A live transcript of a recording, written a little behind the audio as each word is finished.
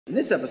In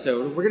this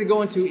episode, we're going to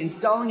go into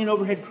installing an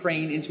overhead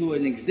crane into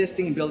an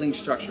existing building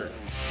structure.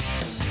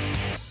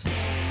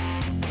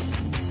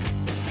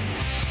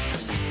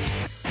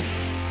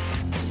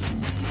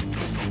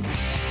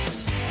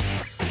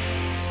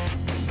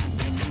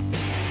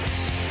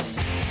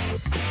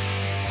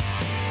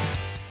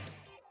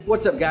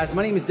 What's up guys,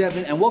 my name is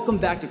Devin and welcome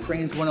back to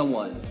Cranes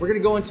 101. We're going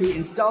to go into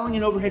installing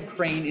an overhead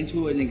crane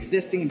into an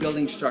existing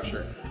building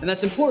structure. And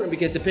that's important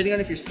because depending on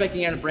if you're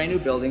speccing out a brand new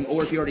building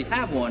or if you already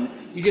have one,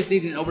 you just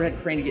need an overhead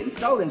crane to get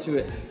installed into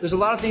it. There's a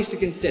lot of things to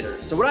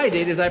consider. So what I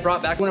did is I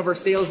brought back one of our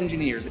sales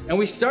engineers and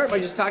we start by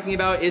just talking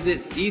about, is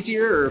it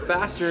easier or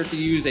faster to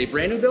use a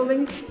brand new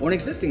building or an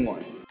existing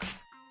one?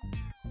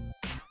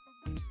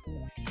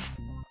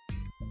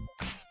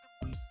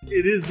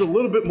 It is a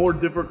little bit more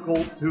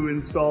difficult to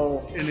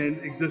install in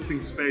an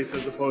existing space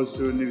as opposed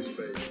to a new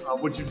space.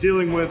 What you're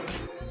dealing with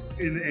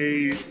in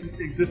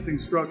a existing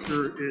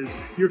structure is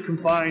you're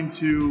confined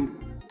to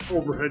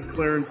overhead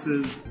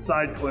clearances,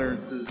 side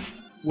clearances,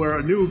 where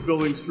a new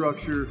building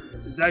structure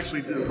is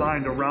actually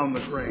designed around the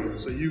crane.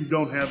 So you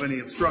don't have any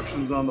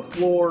obstructions on the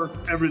floor.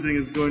 Everything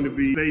is going to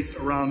be based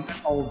around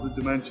all of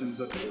the dimensions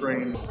that the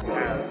crane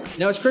has.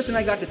 Now, as Chris and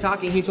I got to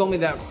talking, he told me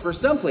that for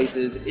some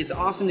places, it's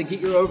awesome to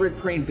get your overhead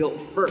crane built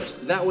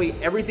first. That way,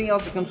 everything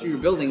else that comes to your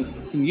building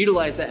can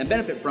utilize that and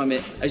benefit from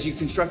it as you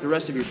construct the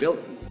rest of your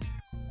building.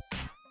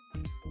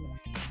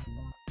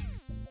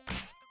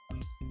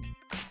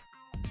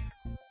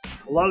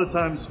 A lot of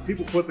times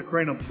people put the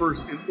crane up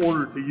first in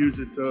order to use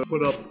it to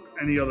put up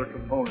any other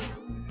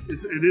components.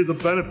 It is a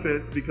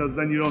benefit because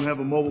then you don't have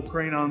a mobile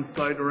crane on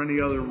site or any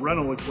other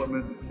rental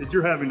equipment that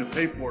you're having to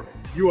pay for.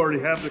 You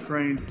already have the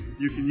crane,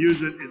 you can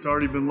use it, it's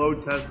already been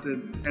load tested,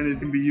 and it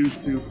can be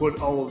used to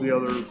put all of the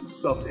other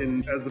stuff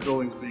in as the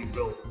building's being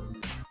built.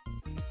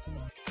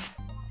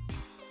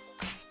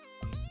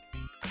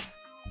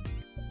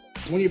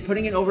 When you're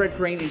putting an overhead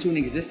crane into an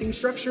existing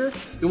structure,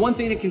 the one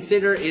thing to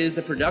consider is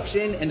the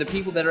production and the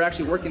people that are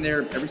actually working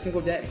there every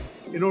single day.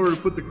 In order to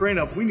put the crane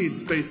up, we need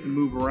space to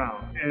move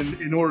around.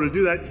 And in order to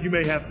do that, you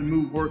may have to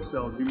move work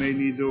cells. You may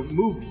need to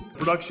move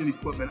production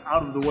equipment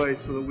out of the way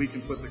so that we can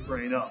put the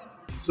crane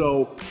up.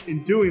 So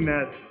in doing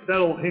that,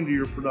 that'll hinder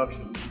your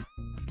production.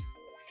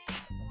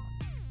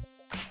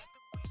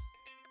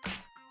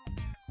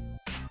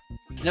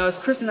 Now, as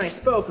Chris and I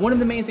spoke, one of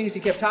the main things he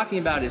kept talking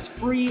about is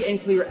free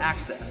and clear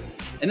access.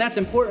 And that's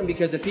important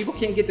because if people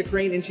can't get the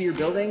crane into your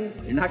building,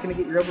 you're not going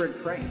to get your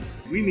overhead crane.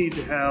 We need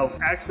to have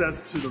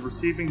access to the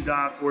receiving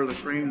dock where the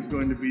crane is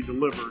going to be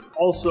delivered.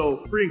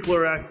 Also, free and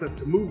clear access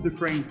to move the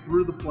crane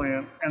through the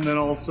plant and then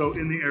also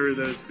in the area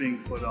that it's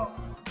being put up.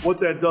 What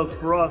that does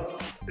for us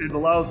is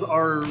allows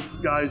our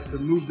guys to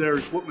move their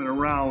equipment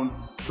around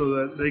so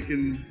that they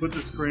can put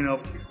this crane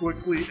up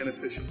quickly and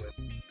efficiently.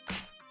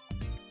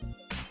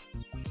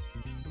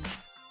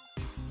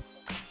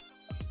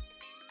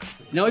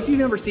 Now, if you've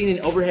never seen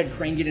an overhead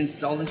crane get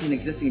installed into an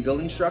existing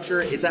building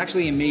structure, it's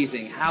actually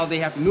amazing how they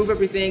have to move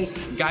everything,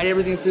 guide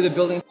everything through the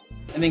building,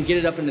 and then get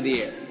it up into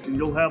the air. And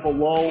you'll have a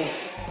lull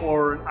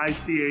or an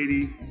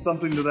IC80,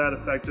 something to that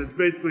effect. It's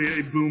basically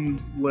a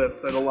boom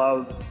lift that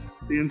allows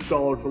the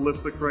installer to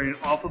lift the crane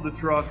off of the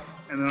truck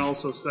and then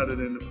also set it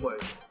into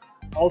place.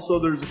 Also,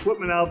 there's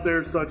equipment out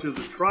there such as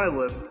a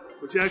tri-lift,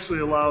 which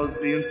actually allows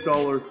the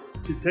installer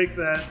to take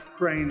that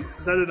crane,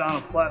 set it on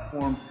a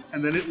platform,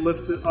 and then it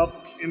lifts it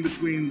up in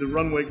between the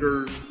runway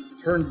girders,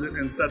 turns it,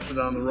 and sets it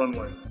on the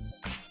runway.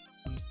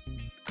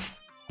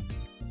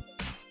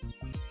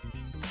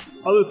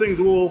 Other things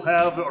we'll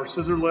have are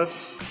scissor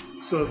lifts,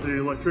 so that the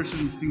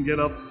electricians can get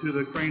up to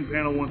the crane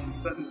panel once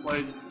it's set in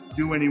place,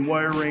 do any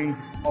wiring,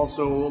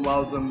 also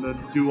allows them to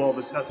do all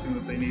the testing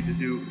that they need to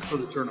do for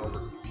the turnover.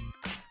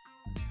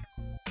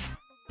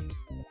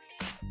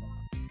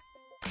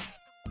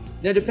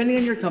 Now, depending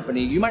on your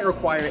company, you might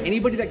require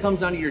anybody that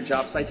comes onto your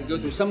job site to go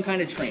through some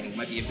kind of training. It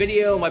might be a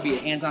video, it might be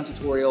a hands-on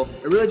tutorial,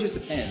 it really just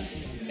depends.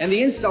 And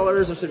the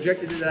installers are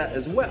subjected to that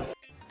as well.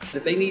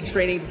 If they need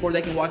training before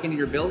they can walk into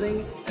your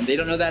building and they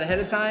don't know that ahead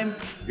of time,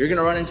 you're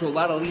gonna run into a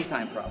lot of lead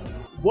time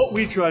problems. What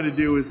we try to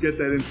do is get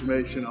that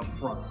information up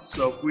front.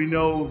 So if we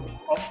know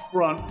up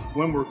front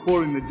when we're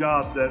quoting the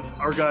job that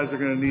our guys are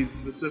gonna need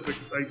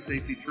specific site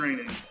safety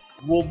training,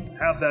 we'll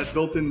have that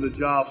built into the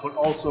job, but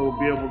also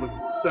be able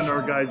to send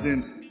our guys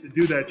in to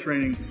do that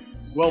training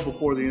well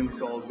before the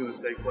install is going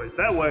to take place.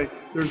 That way,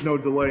 there's no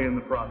delay in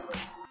the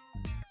process.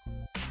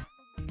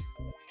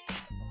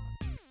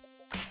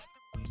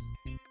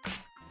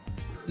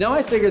 Now,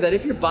 I figure that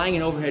if you're buying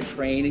an overhead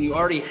crane and you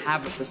already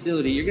have a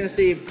facility, you're going to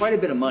save quite a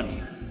bit of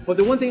money. But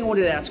the one thing I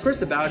wanted to ask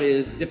Chris about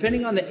is,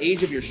 depending on the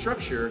age of your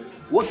structure,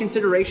 what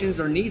considerations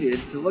are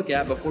needed to look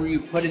at before you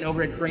put an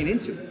overhead crane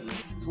into it?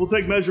 So we'll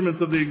take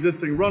measurements of the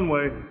existing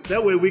runway.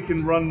 That way we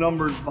can run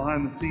numbers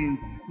behind the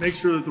scenes, make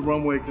sure that the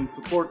runway can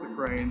support the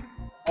crane.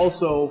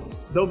 Also,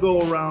 they'll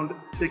go around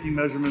taking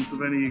measurements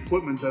of any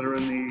equipment that are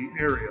in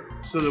the area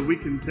so that we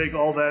can take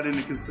all that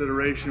into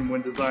consideration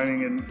when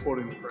designing and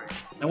quoting the crane.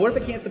 And what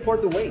if it can't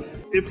support the weight?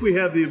 If we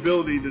have the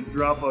ability to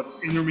drop an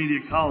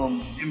intermediate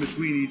column in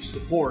between each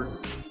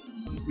support,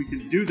 we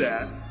can do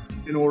that.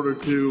 in order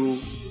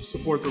to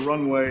support the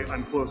runway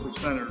on closer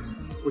centers,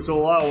 which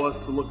will allow us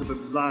to look at the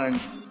design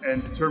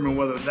and determine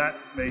whether that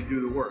may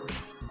do the work.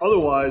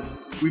 Otherwise,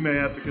 we may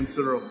have to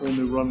consider a full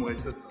new runway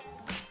system.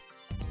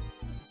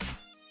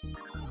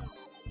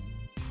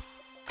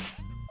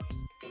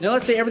 Now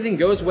let's say everything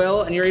goes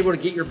well and you're able to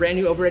get your brand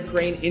new overhead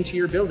crane into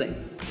your building.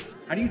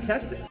 How do you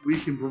test it? We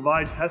can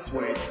provide test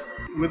weights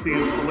with the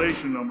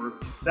installation number.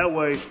 That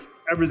way,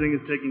 everything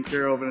is taken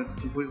care of and it's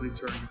completely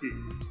turnkey.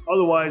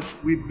 Otherwise,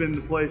 we've been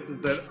to places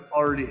that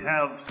already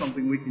have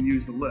something we can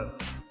use to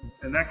lift.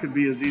 And that could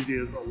be as easy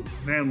as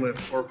a man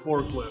lift or a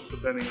forklift,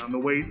 depending on the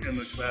weight and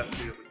the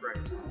capacity of the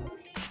crane.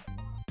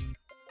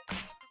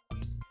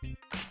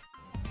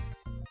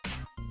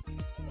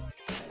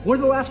 One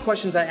of the last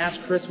questions I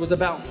asked Chris was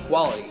about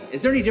quality.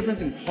 Is there any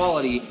difference in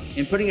quality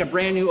in putting a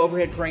brand new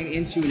overhead crane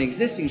into an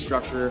existing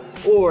structure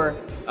or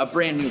a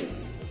brand new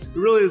one?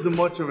 There really isn't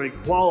much of a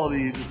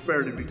quality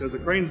disparity because the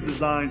crane's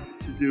designed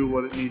to do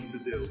what it needs to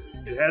do.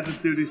 It has its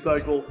duty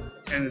cycle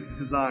and it's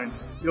designed.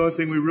 The only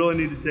thing we really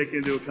need to take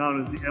into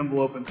account is the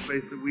envelope and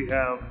space that we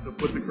have to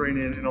put the crane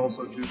in and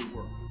also do the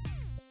work.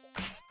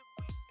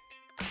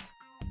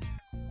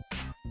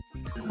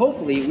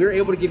 Hopefully, we were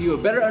able to give you a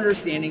better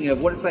understanding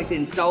of what it's like to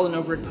install an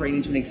overhead crane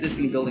into an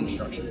existing building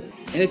structure.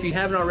 And if you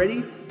haven't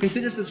already,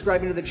 consider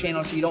subscribing to the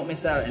channel so you don't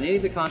miss out on any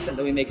of the content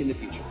that we make in the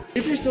future.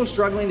 If you're still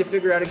struggling to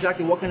figure out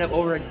exactly what kind of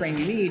overhead crane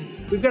you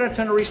need, we've got a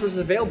ton of resources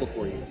available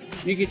for you.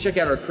 You can check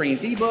out our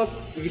cranes ebook,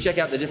 you can check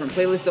out the different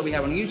playlists that we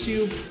have on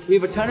YouTube. We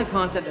have a ton of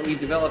content that we've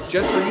developed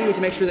just for you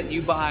to make sure that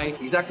you buy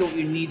exactly what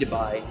you need to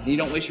buy and you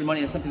don't waste your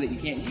money on something that you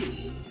can't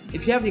use.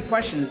 If you have any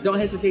questions, don't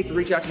hesitate to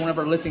reach out to one of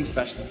our lifting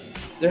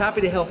specialists. They're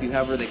happy to help you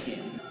however they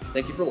can.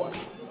 Thank you for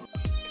watching.